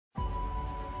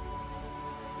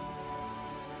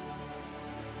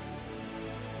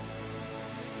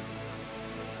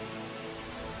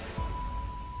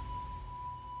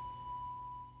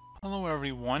Hello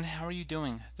everyone, how are you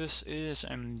doing? This is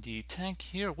MD Tech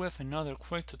here with another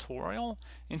quick tutorial.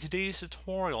 In today's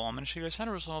tutorial, I'm going to show you guys how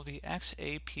to resolve the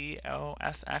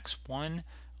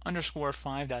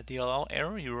XAPLFX1_5.dll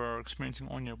error you are experiencing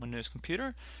on your Windows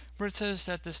computer, where it says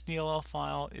that this DLL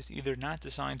file is either not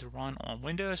designed to run on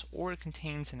Windows or it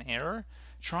contains an error.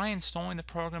 Try installing the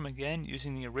program again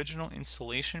using the original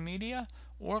installation media,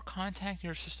 or contact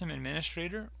your system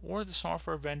administrator or the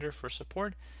software vendor for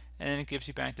support, and then it gives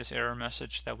you back this error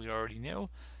message that we already knew.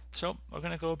 So we're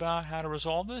going to go about how to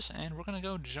resolve this, and we're going to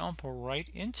go jump right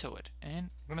into it.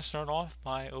 And we're going to start off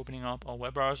by opening up a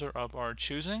web browser of our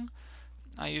choosing.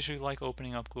 I usually like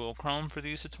opening up Google Chrome for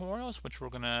these tutorials, which we're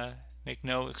going to make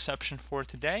no exception for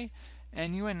today.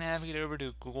 And you want to navigate over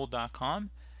to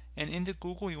google.com, and into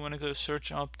Google you want to go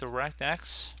search up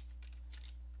DirectX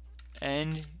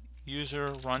end user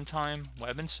runtime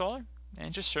web installer,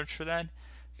 and just search for that.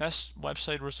 Best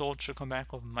website result should come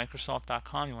back with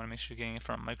Microsoft.com. You want to make sure you're getting it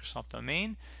from Microsoft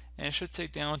domain, and it should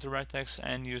take down DirectX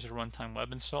End User Runtime Web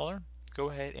Installer.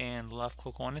 Go ahead and left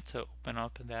click on it to open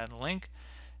up that link,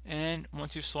 and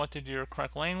once you've selected your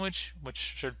correct language, which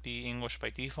should be English by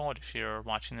default if you're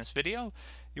watching this video,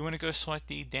 you want to go select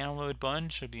the download button.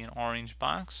 It should be an orange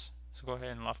box, so go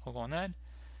ahead and left click on that,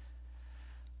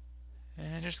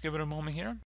 and just give it a moment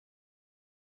here.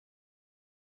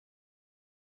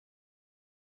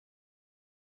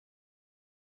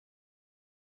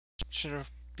 Should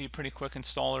be a pretty quick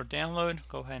install or download.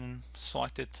 Go ahead and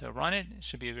select it to run it. It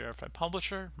should be a verified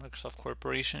publisher, Microsoft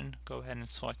Corporation. Go ahead and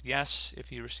select yes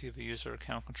if you receive a user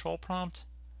account control prompt.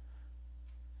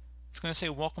 It's going to say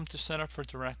welcome to setup for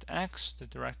DirectX. The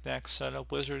DirectX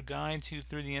setup wizard guides you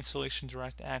through the installation of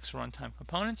DirectX runtime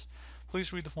components.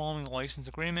 Please read the following license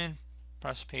agreement.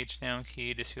 Press page down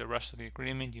key to see the rest of the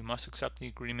agreement. You must accept the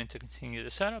agreement to continue the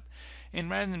setup.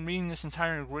 And rather than reading this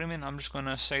entire agreement, I'm just going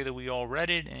to say that we all read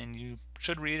it, and you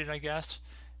should read it, I guess.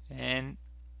 And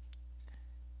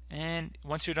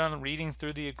once you're done reading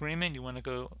through the agreement, you want to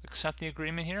go accept the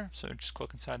agreement here. So just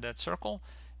click inside that circle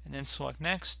and then select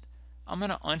next. I'm going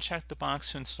to uncheck the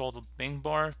box to install the Bing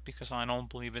bar because I don't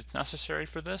believe it's necessary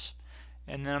for this.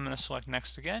 And then I'm going to select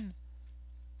next again,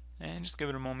 and just give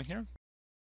it a moment here.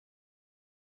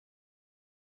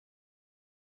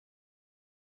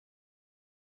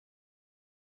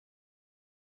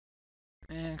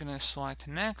 And I'm going to select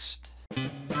next.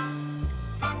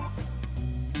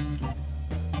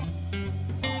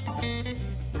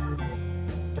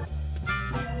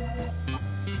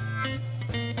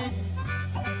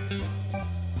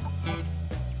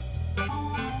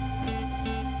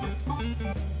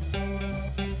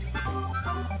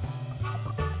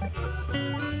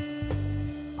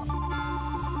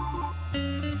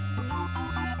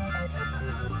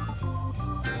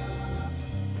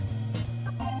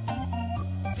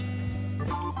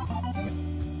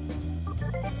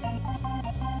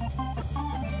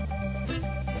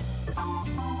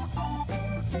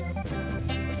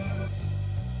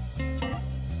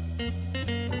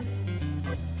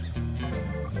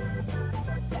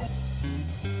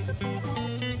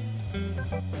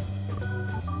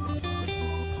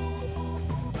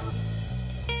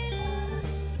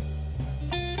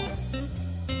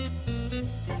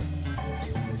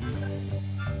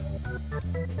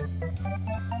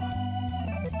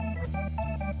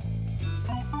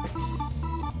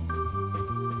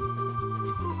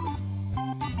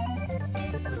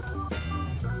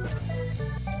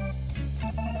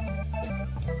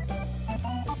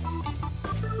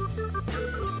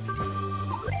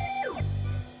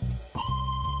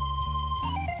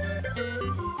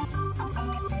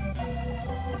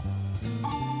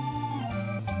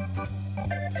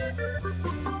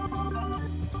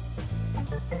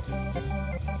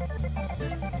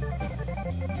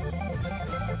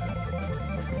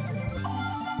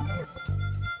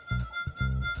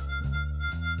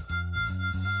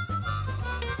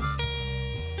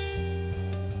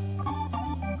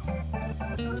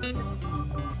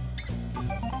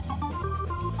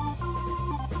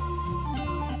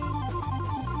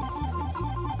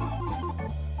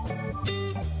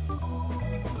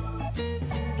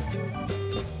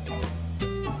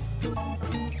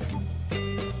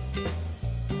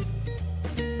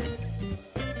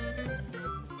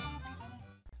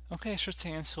 Okay, should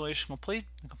say installation complete.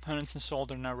 The components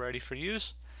installed are now ready for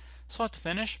use. Select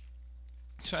finish.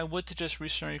 So I would suggest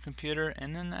restarting your computer,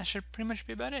 and then that should pretty much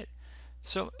be about it.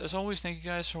 So as always, thank you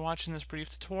guys for watching this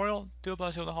brief tutorial. Do hope I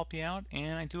was able to help you out,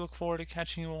 and I do look forward to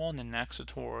catching you all in the next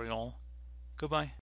tutorial. Goodbye.